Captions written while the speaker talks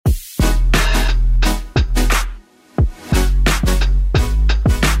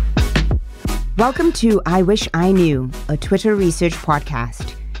Welcome to I Wish I Knew, a Twitter research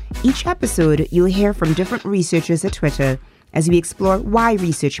podcast. Each episode, you'll hear from different researchers at Twitter as we explore why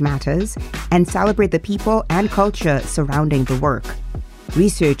research matters and celebrate the people and culture surrounding the work.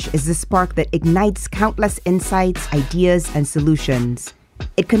 Research is the spark that ignites countless insights, ideas, and solutions.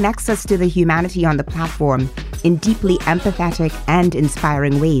 It connects us to the humanity on the platform in deeply empathetic and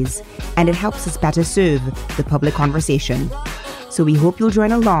inspiring ways, and it helps us better serve the public conversation. So we hope you'll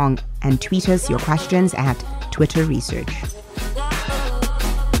join along and tweet us your questions at Twitter Research.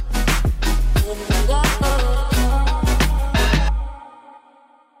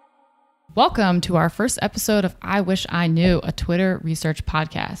 Welcome to our first episode of I Wish I Knew, a Twitter research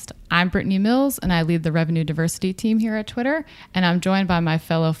podcast. I'm Brittany Mills, and I lead the revenue diversity team here at Twitter. And I'm joined by my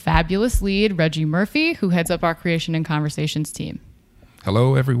fellow fabulous lead, Reggie Murphy, who heads up our creation and conversations team.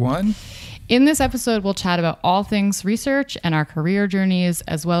 Hello, everyone. In this episode, we'll chat about all things research and our career journeys,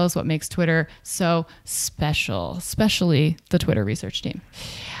 as well as what makes Twitter so special, especially the Twitter research team.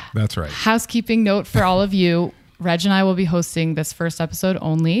 That's right. Housekeeping note for all of you. Reg and I will be hosting this first episode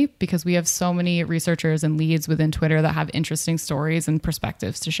only because we have so many researchers and leads within Twitter that have interesting stories and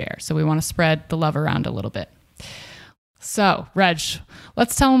perspectives to share. So we want to spread the love around a little bit. So, Reg,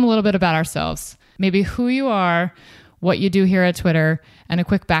 let's tell them a little bit about ourselves. Maybe who you are, what you do here at Twitter, and a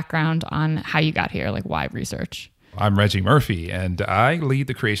quick background on how you got here, like why research. I'm Reggie Murphy, and I lead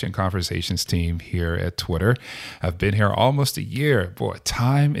the Creation Conversations team here at Twitter. I've been here almost a year. Boy,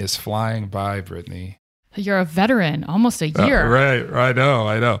 time is flying by, Brittany. You're a veteran, almost a year. Right. I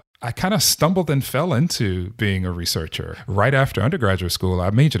know. I kind of stumbled and fell into being a researcher. Right after undergraduate school, I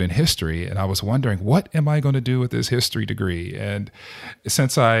majored in history, and I was wondering, what am I going to do with this history degree? And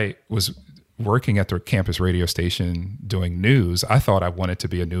since I was working at the campus radio station doing news, I thought I wanted to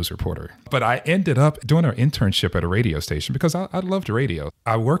be a news reporter. But I ended up doing an internship at a radio station because I loved radio.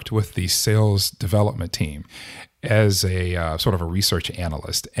 I worked with the sales development team as a sort of a research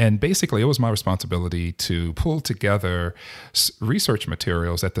analyst. And basically, it was my responsibility to pull together research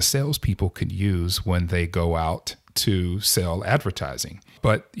materials that the salespeople could use when they go out to sell advertising.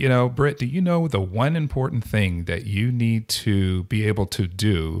 But, Britt, do you know the one important thing that you need to be able to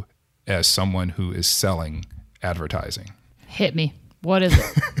do as someone who is selling advertising? Hit me. What is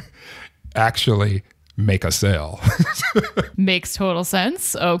it? Actually make a sale. Makes total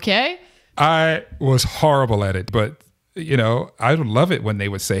sense. Okay. I was horrible at it, but I would love it when they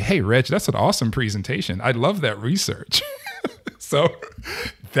would say, "Hey, Reg, that's an awesome presentation. I love that research." So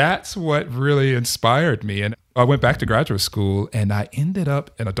that's what really inspired me. And I went back to graduate school and I ended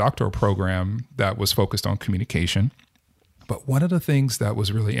up in a doctoral program that was focused on communication. But one of the things that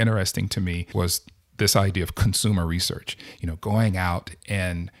was really interesting to me was this idea of consumer research, going out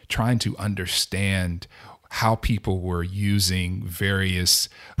and trying to understand how people were using various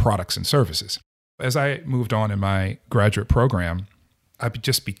products and services. As I moved on in my graduate program, I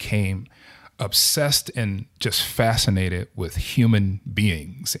just became obsessed and just fascinated with human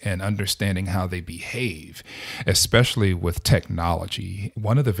beings and understanding how they behave, especially with technology.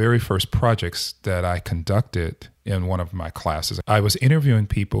 One of the very first projects that I conducted in one of my classes, I was interviewing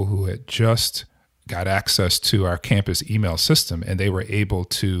people who had just got access to our campus email system, and they were able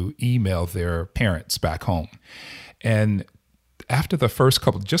to email their parents back home. And after the first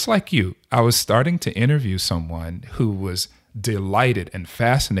couple, just like you, I was starting to interview someone who was delighted and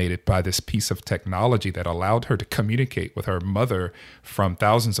fascinated by this piece of technology that allowed her to communicate with her mother from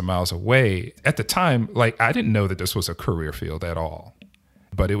thousands of miles away. At the time, I didn't know that this was a career field at all,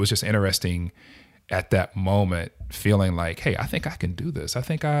 but it was just interesting at that moment, feeling like, hey, I think I can do this. I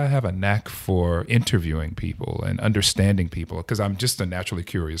think I have a knack for interviewing people and understanding people because I'm just a naturally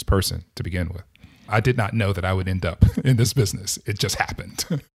curious person to begin with. I did not know that I would end up in this business. It just happened.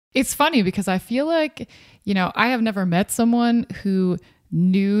 It's funny because I feel like, I have never met someone who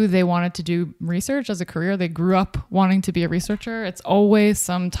knew they wanted to do research as a career. They grew up wanting to be a researcher. It's always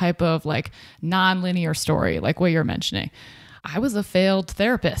some type of non-linear story, like what you're mentioning. I was a failed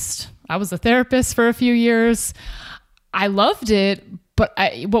therapist. I was a therapist for a few years. I loved it, but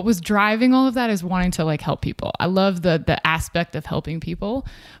what was driving all of that is wanting to help people. I love the aspect of helping people.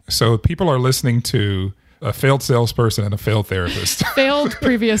 So people are listening to a failed salesperson and a failed therapist. Failed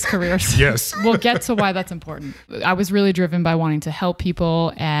previous careers. Yes. We'll get to why that's important. I was really driven by wanting to help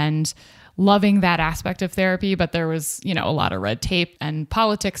people and loving that aspect of therapy, but there was, a lot of red tape and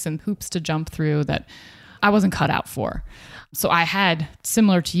politics and hoops to jump through that I wasn't cut out for. So I had,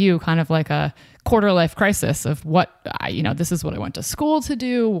 similar to you, kind of like a quarter life crisis of this is what I went to school to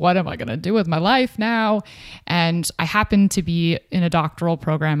do. What am I going to do with my life now? And I happened to be in a doctoral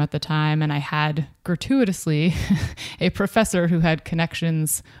program at the time, and I had gratuitously a professor who had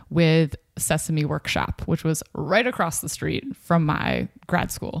connections with Sesame Workshop, which was right across the street from my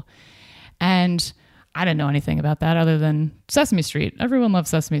grad school. And I didn't know anything about that other than Sesame Street. Everyone loves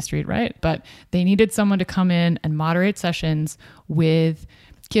Sesame Street, right? But they needed someone to come in and moderate sessions with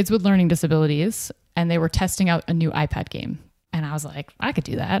kids with learning disabilities, and they were testing out a new iPad game. And I was like, I could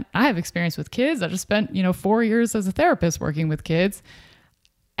do that. I have experience with kids. I just spent, 4 years as a therapist working with kids.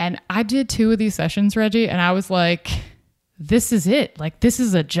 And I did 2 of these sessions, Reggie, and I was like, this is it. Like, this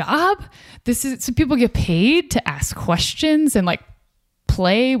is a job. So people get paid to ask questions and like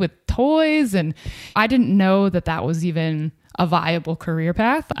play with toys. And I didn't know that that was even a viable career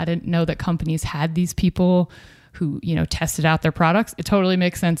path. I didn't know that companies had these people who, tested out their products. It totally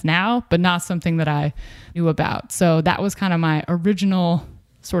makes sense now, but not something that I knew about. So that was kind of my original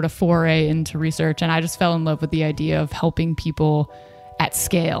sort of foray into research. And I just fell in love with the idea of helping people at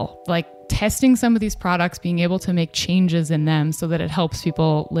scale, like testing some of these products, being able to make changes in them so that it helps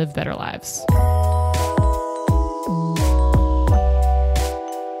people live better lives.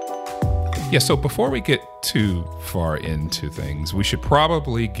 Yeah, so before we get too far into things, we should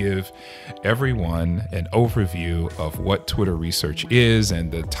probably give everyone an overview of what Twitter research is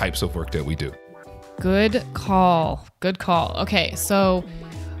and the types of work that we do. Good call. Okay, so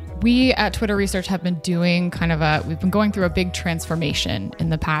we at Twitter Research have been doing we've been going through a big transformation in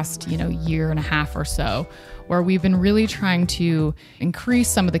the past, year and a half or so, where we've been really trying to increase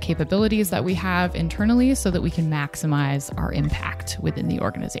some of the capabilities that we have internally so that we can maximize our impact within the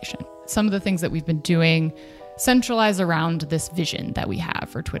organization. Some of the things that we've been doing centralize around this vision that we have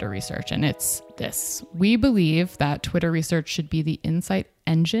for Twitter Research. And it's this: we believe that Twitter Research should be the insight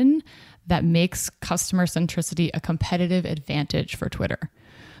engine that makes customer centricity a competitive advantage for Twitter.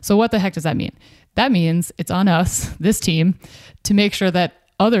 So what the heck does that mean? That means it's on us, this team, to make sure that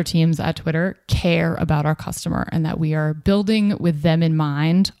other teams at Twitter care about our customer and that we are building with them in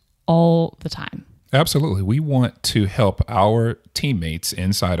mind all the time. Absolutely. We want to help our teammates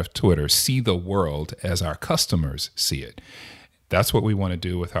inside of Twitter see the world as our customers see it. That's what we want to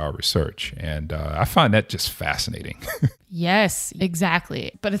do with our research. And I find that just fascinating. Yes,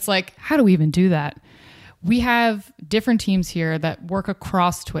 exactly. But it's like, how do we even do that? We have different teams here that work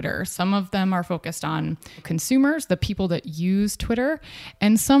across Twitter. Some of them are focused on consumers, the people that use Twitter,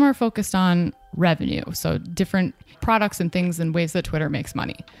 and some are focused on revenue. So different products and things and ways that Twitter makes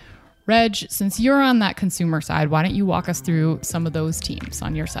money. Reg, since you're on that consumer side, why don't you walk us through some of those teams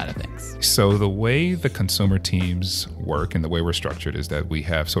on your side of things? So the way the consumer teams work and the way we're structured is that we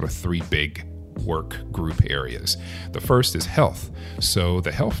have sort of 3 big work group areas. The first is health. So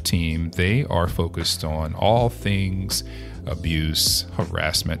the health team, they are focused on all things abuse,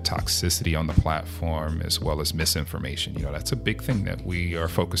 harassment, toxicity on the platform, as well as misinformation. That's a big thing that we are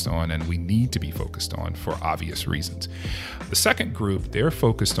focused on and we need to be focused on for obvious reasons. The second group, they're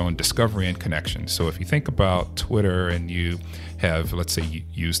focused on discovery and connection. So if you think about Twitter and you have, let's say, you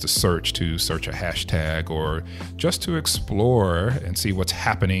used a search to search a hashtag or just to explore and see what's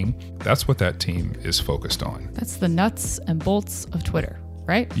happening, that's what that team is focused on. That's the nuts and bolts of Twitter,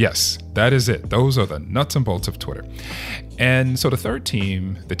 right? Yes, that is it. Those are the nuts and bolts of Twitter. And so the third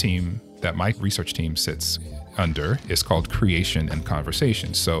team, the team that my research team sits under, is called creation and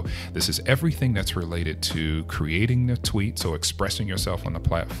conversation. So this is everything that's related to creating a tweet, so expressing yourself on the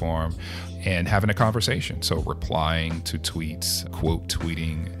platform and having a conversation. So replying to tweets, quote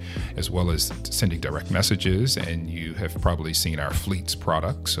tweeting, as well as sending direct messages. And you have probably seen our Fleets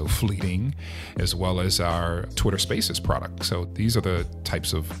product, so fleeting, as well as our Twitter Spaces product. So these are the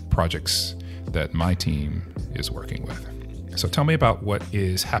types of projects that my team is working with. So tell me about what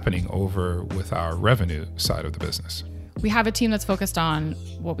is happening over with our revenue side of the business. We have a team that's focused on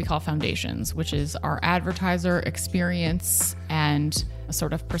what we call foundations, which is our advertiser experience and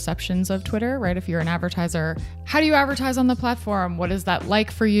sort of perceptions of Twitter, right? If you're an advertiser, how do you advertise on the platform? What is that like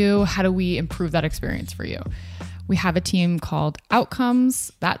for you? How do we improve that experience for you? We have a team called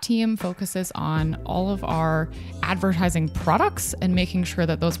Outcomes. That team focuses on all of our advertising products and making sure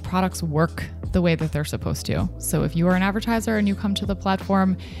that those products work the way that they're supposed to. So if you are an advertiser and you come to the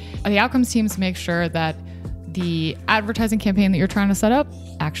platform, the Outcomes teams make sure that the advertising campaign that you're trying to set up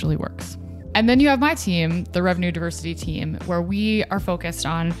actually works. And then you have my team, the Revenue Diversity team, where we are focused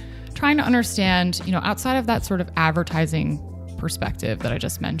on trying to understand, outside of that sort of advertising perspective that I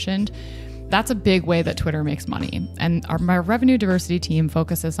just mentioned, that's a big way that Twitter makes money. And my Revenue Diversity team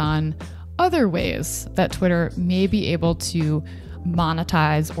focuses on other ways that Twitter may be able to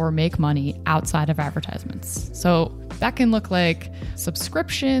monetize or make money outside of advertisements. So that can look like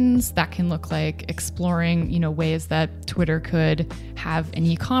subscriptions, that can look like exploring, ways that Twitter could have an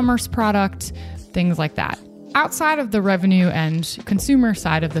e-commerce product, things like that. Outside of the revenue and consumer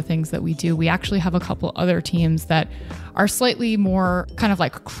side of the things that we do, we actually have a couple other teams that are slightly more kind of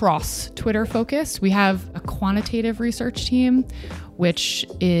like cross Twitter focused. We have a quantitative research team, which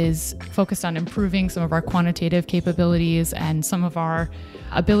is focused on improving some of our quantitative capabilities and some of our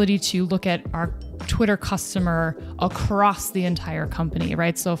ability to look at our Twitter customer across the entire company,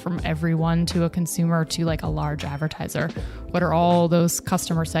 right? So from everyone to a consumer to like a large advertiser, what are all those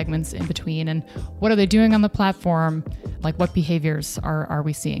customer segments in between and what are they doing on the platform? Like what behaviors are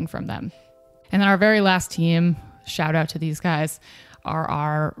we seeing from them? And then our very last team, shout out to these guys, are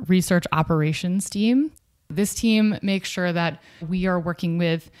our research operations team. This team makes sure that we are working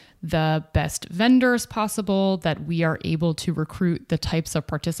with the best vendors possible, that we are able to recruit the types of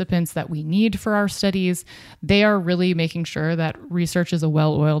participants that we need for our studies. They are really making sure that research is a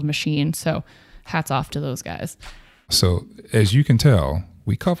well-oiled machine. So hats off to those guys. So as you can tell,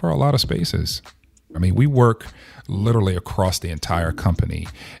 we cover a lot of spaces. I mean, we work literally across the entire company.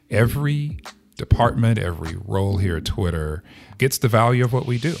 Every department, every role here at Twitter gets the value of what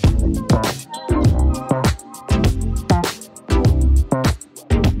we do.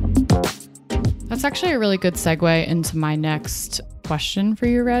 That's actually a really good segue into my next question for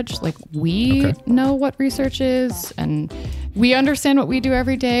you, Reg. Like, we know what research is and we understand what we do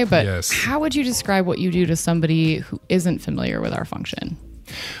every day, but How would you describe what you do to somebody who isn't familiar with our function?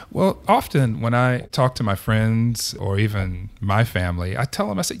 Well, often when I talk to my friends or even my family, I tell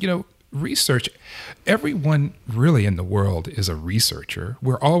them, I say, research, everyone really in the world is a researcher.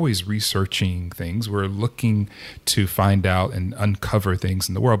 We're always researching things. We're looking to find out and uncover things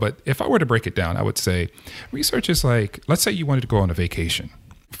in the world. But if I were to break it down, I would say research is like, let's say you wanted to go on a vacation.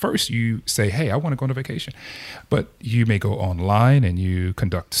 First, you say, hey, I want to go on a vacation. But you may go online and you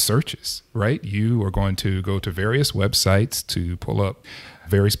conduct searches, right? You are going to go to various websites to pull up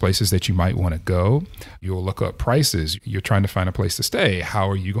various places that you might want to go. You'll look up prices. You're trying to find a place to stay. How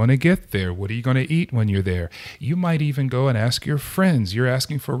are you going to get there? What are you going to eat when you're there? You might even go and ask your friends. You're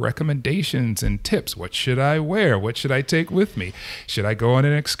asking for recommendations and tips. What should I wear? What should I take with me? Should I go on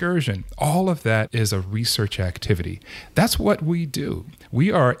an excursion? All of that is a research activity. That's what we do.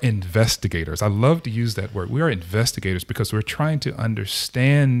 We are investigators. I love to use that word. We are investigators because we're trying to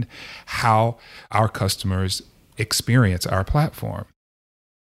understand how our customers experience our platform.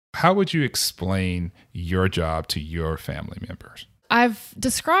 How would you explain your job to your family members? I've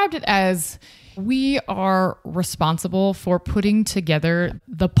described it as we are responsible for putting together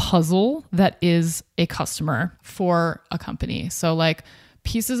the puzzle that is a customer for a company. So like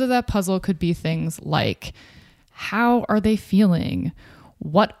pieces of that puzzle could be things like, how are they feeling?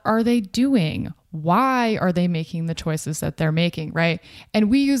 What are they doing? Why are they making the choices that they're making, right? And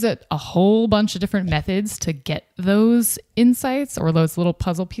we use a whole bunch of different methods to get those insights or those little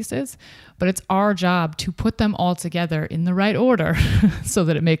puzzle pieces, but it's our job to put them all together in the right order so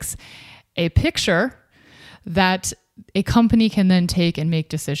that it makes a picture that a company can then take and make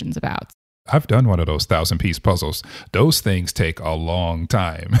decisions about. I've done one of those 1,000-piece puzzles. Those things take a long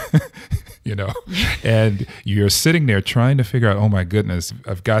time, and you're sitting there trying to figure out, oh my goodness,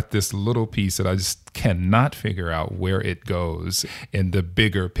 I've got this little piece that I just cannot figure out where it goes in the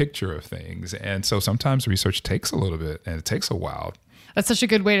bigger picture of things. And so sometimes research takes a little bit and it takes a while. That's such a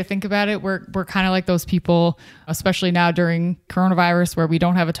good way to think about it. We're kind of like those people, especially now during coronavirus, where we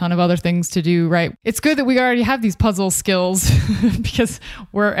don't have a ton of other things to do, right? It's good that we already have these puzzle skills because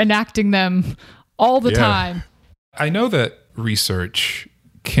we're enacting them all the time. I know that research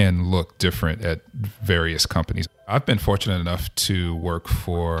can look different at various companies. I've been fortunate enough to work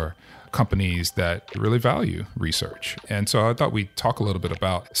for companies that really value research. And so I thought we'd talk a little bit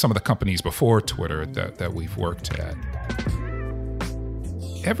about some of the companies before Twitter that we've worked at.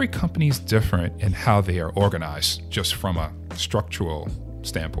 Every company is different in how they are organized, just from a structural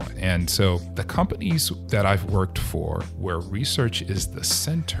standpoint. And so the companies that I've worked for, where research is the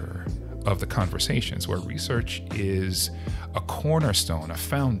center of the conversations, where research is a cornerstone, a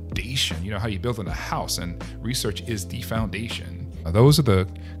foundation, how you build in a house, and research is the foundation. Those are the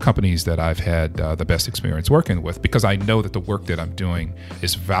companies that I've had the best experience working with, because I know that the work that I'm doing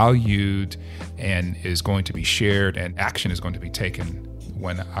is valued and is going to be shared, and action is going to be taken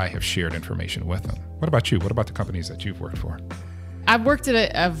when I have shared information with them. What about you? What about the companies that you've worked for? I've worked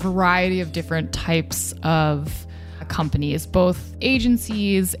at a variety of different types of companies, both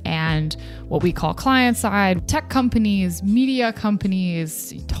agencies and what we call client side, tech companies, media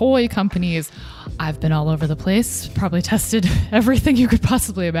companies, toy companies. I've been all over the place, probably tested everything you could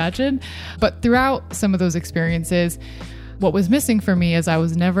possibly imagine. But throughout some of those experiences, what was missing for me is I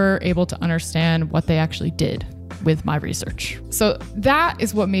was never able to understand what they actually did with my research. So that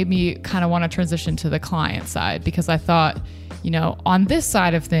is what made me kind of want to transition to the client side, because I thought, on this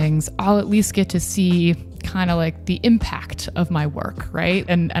side of things, I'll at least get to see kind of like the impact of my work, right?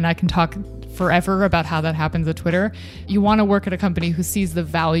 And I can talk forever about how that happens at Twitter. You want to work at a company who sees the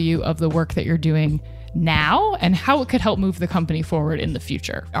value of the work that you're doing now and how it could help move the company forward in the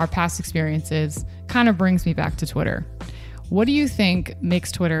future. Our past experiences kind of brings me back to Twitter. What do you think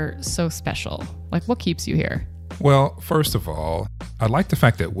makes Twitter so special? Like, what keeps you here? Well, first of all, I like the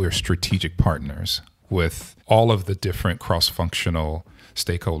fact that we're strategic partners with all of the different cross-functional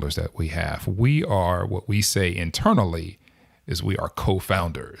stakeholders that we have. We are, what we say internally is, we are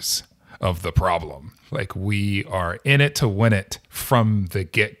co-founders of the problem. Like, we are in it to win it from the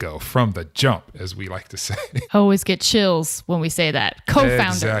get-go, from the jump, as we like to say. Always get chills when we say that.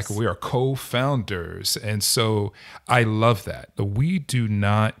 Co-founders. Exactly. We are co-founders. And so I love that. We do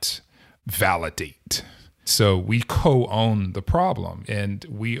not validate. So we co-own the problem, and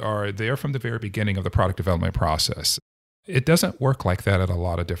we are there from the very beginning of the product development process. It doesn't work like that at a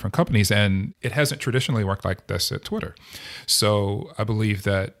lot of different companies, and it hasn't traditionally worked like this at Twitter. So I believe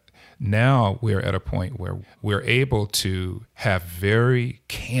that now we're at a point where we're able to have very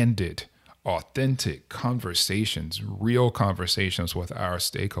candid, authentic conversations, real conversations with our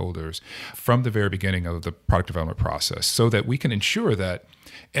stakeholders from the very beginning of the product development process, so that we can ensure that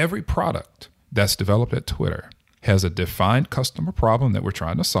every product that's developed at Twitter has a defined customer problem that we're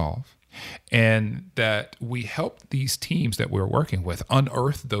trying to solve, and that we help these teams that we're working with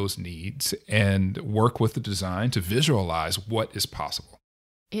unearth those needs and work with the design to visualize what is possible.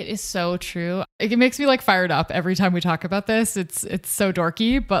 It is so true. It makes me like fired up every time we talk about this. It's so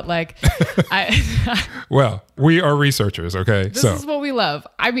dorky, but like, well, we are researchers, okay? This is what we love.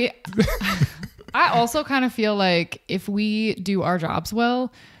 I mean, I also kind of feel like if we do our jobs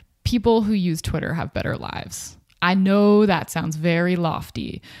well, people who use Twitter have better lives. I know that sounds very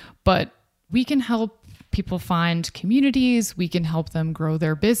lofty, but we can help people find communities. We can help them grow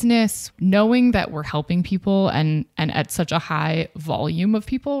their business. Knowing that we're helping people and at such a high volume of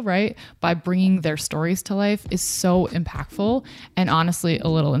people, right, by bringing their stories to life is so impactful and honestly a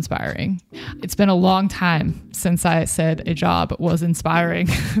little inspiring. It's been a long time since I said a job was inspiring.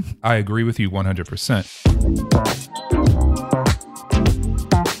 I agree with you 100%.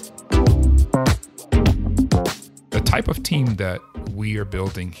 The type of team that we are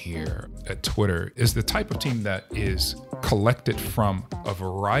building here at Twitter is the type of team that is collected from a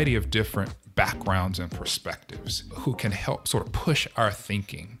variety of different backgrounds and perspectives, who can help sort of push our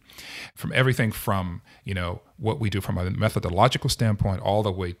thinking from everything from, what we do from a methodological standpoint all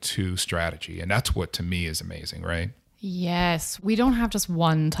the way to strategy. And that's what to me is amazing, right? Yes. We don't have just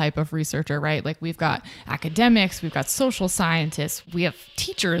one type of researcher, right? Like, we've got academics, we've got social scientists, we have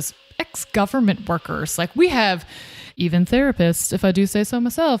teachers, ex-government workers. Like, we have even therapists, if I do say so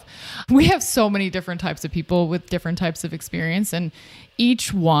myself. We have so many different types of people with different types of experience, and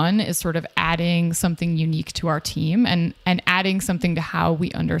each one is sort of adding something unique to our team and adding something to how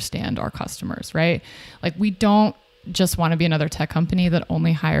we understand our customers, right? Like, we don't just want to be another tech company that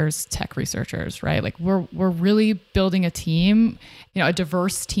only hires tech researchers, right? Like, we're really building a team, a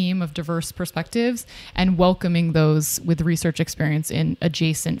diverse team of diverse perspectives, and welcoming those with research experience in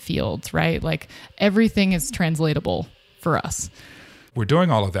adjacent fields, right? Like, everything is translatable for us. We're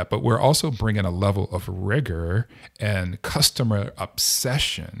doing all of that, but we're also bringing a level of rigor and customer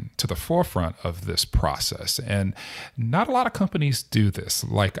obsession to the forefront of this process. And not a lot of companies do this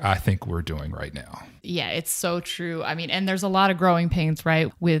like I think we're doing right now. Yeah, it's so true. I mean, and there's a lot of growing pains, right,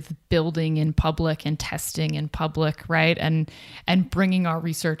 with building in public and testing in public, right? And bringing our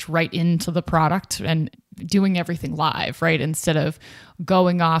research right into the product and doing everything live, right? Instead of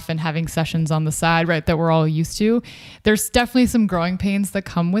going off and having sessions on the side, right, that we're all used to. There's definitely some growing pains that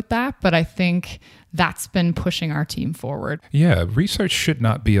come with that, but I think that's been pushing our team forward. Yeah, research should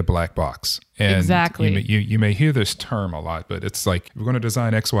not be a black box. And exactly. You may hear this term a lot, but it's like, we're going to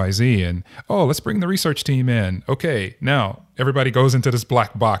design XYZ and, let's bring the research team in. Okay, now everybody goes into this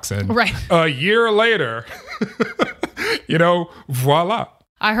black box, and right. A year later, voila.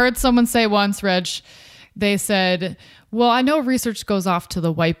 I heard someone say once, Reg, they said, well, I know research goes off to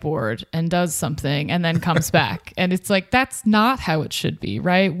the whiteboard and does something and then comes back. And it's like, that's not how it should be,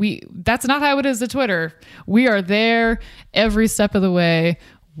 right? That's not how it is at Twitter. We are there every step of the way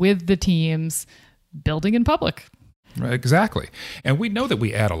with the teams building in public. Right, exactly. And we know that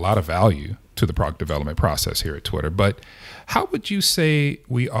we add a lot of value to the product development process here at Twitter, but how would you say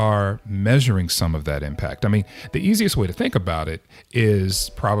we are measuring some of that impact? I mean, the easiest way to think about it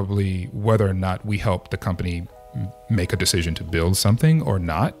is probably whether or not we help the company make a decision to build something or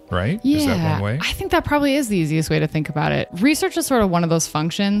not, right? Yeah, is that one way? I think that probably is the easiest way to think about it. Research is sort of one of those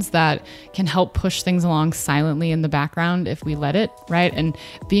functions that can help push things along silently in the background if we let it, right? And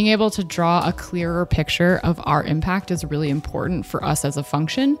being able to draw a clearer picture of our impact is really important for us as a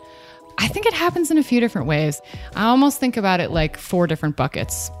function. I think it happens in a few different ways. I almost think about it like 4 different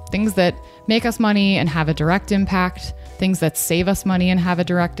buckets. Things that make us money and have a direct impact, things that save us money and have a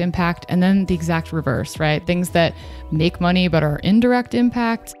direct impact, and then the exact reverse, right? Things that make money but are indirect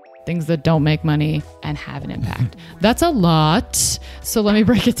impact, things that don't make money and have an impact. That's a lot. So let me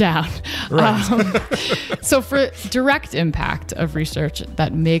break it down. Right. So for direct impact of research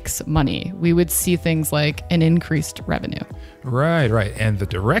that makes money, we would see things like an increased revenue. Right. And the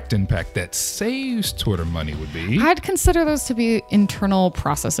direct impact that saves Twitter money would be? I'd consider those to be internal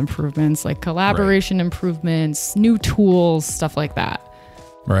process improvements, like collaboration improvements, new tools, stuff like that.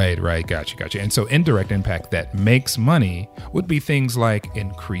 Right. Gotcha. And so indirect impact that makes money would be things like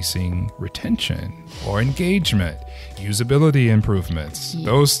increasing retention or engagement, usability improvements,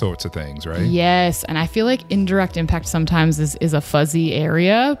 those sorts of things, right? Yes. And I feel like indirect impact sometimes is a fuzzy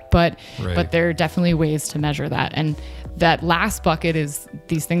area, but there are definitely ways to measure that. And that last bucket is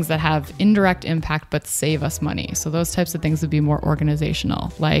these things that have indirect impact but save us money. So those types of things would be more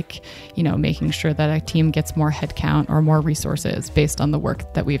organizational, like, making sure that a team gets more headcount or more resources based on the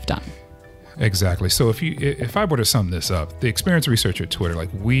work that we've done. Exactly. So if I were to sum this up, the experience researcher at Twitter,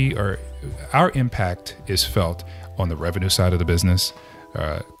 our impact is felt on the revenue side of the business,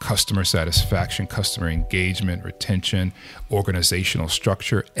 customer satisfaction, customer engagement, retention, organizational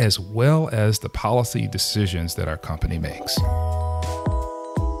structure, as well as the policy decisions that our company makes.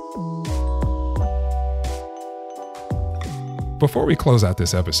 Before we close out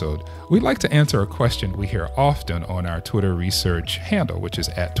this episode, we'd like to answer a question we hear often on our Twitter research handle, which is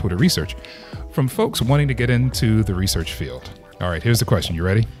 @TwitterResearch, from folks wanting to get into the research field. All right, here's the question. You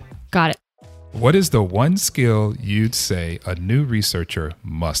ready? Got it. What is the one skill you'd say a new researcher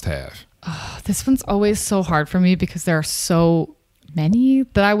must have? Oh, this one's always so hard for me because there are so many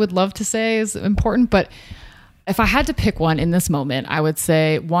that I would love to say is important. But if I had to pick one in this moment, I would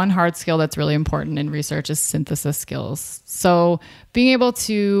say one hard skill that's really important in research is synthesis skills. So being able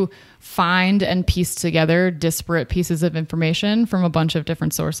to find and piece together disparate pieces of information from a bunch of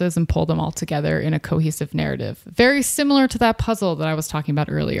different sources and pull them all together in a cohesive narrative. Very similar to that puzzle that I was talking about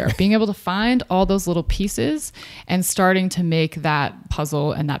earlier. Being able to find all those little pieces and starting to make that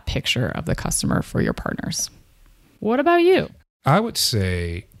puzzle and that picture of the customer for your partners. What about you? I would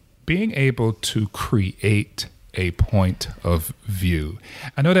say being able to create a point of view.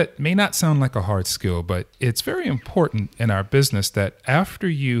 I know that may not sound like a hard skill, but it's very important in our business that after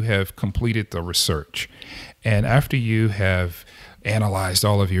you have completed the research and after you have analyzed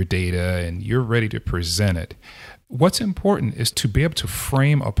all of your data and you're ready to present it, what's important is to be able to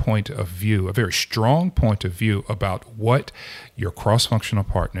frame a point of view, a very strong point of view about what your cross-functional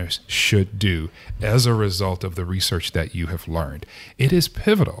partners should do as a result of the research that you have learned. It is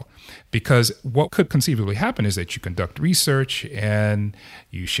pivotal because what could conceivably happen is that you conduct research and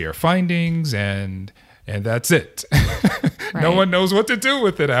you share findings and that's it. Right. No one knows what to do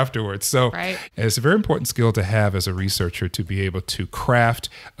with it afterwards. So It's a very important skill to have as a researcher to be able to craft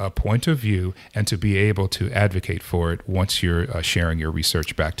a point of view and to be able to advocate for it once you're sharing your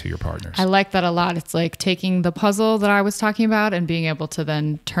research back to your partners. I like that a lot. It's like taking the puzzle that I was talking about and being able to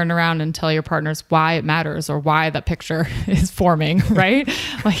then turn around and tell your partners why it matters or why that picture is forming, right?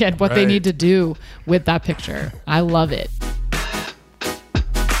 And what they need to do with that picture. I love it.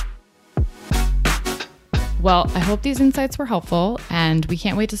 Well, I hope these insights were helpful, and we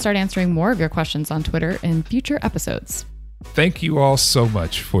can't wait to start answering more of your questions on Twitter in future episodes. Thank you all so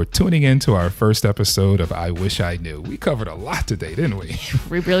much for tuning in to our first episode of I Wish I Knew. We covered a lot today, didn't we?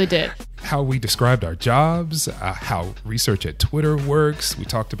 We really did. How we described our jobs, how research at Twitter works. We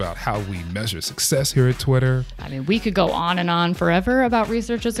talked about how we measure success here at Twitter. I mean, we could go on and on forever about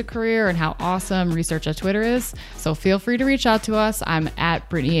research as a career and how awesome research at Twitter is. So feel free to reach out to us. I'm at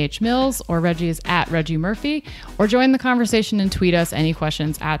Brittany H. Mills, or Reggie is at Reggie Murphy, or join the conversation and tweet us any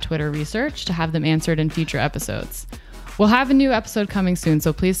questions at Twitter Research to have them answered in future episodes. We'll have a new episode coming soon,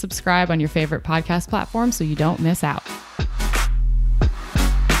 so please subscribe on your favorite podcast platform so you don't miss out.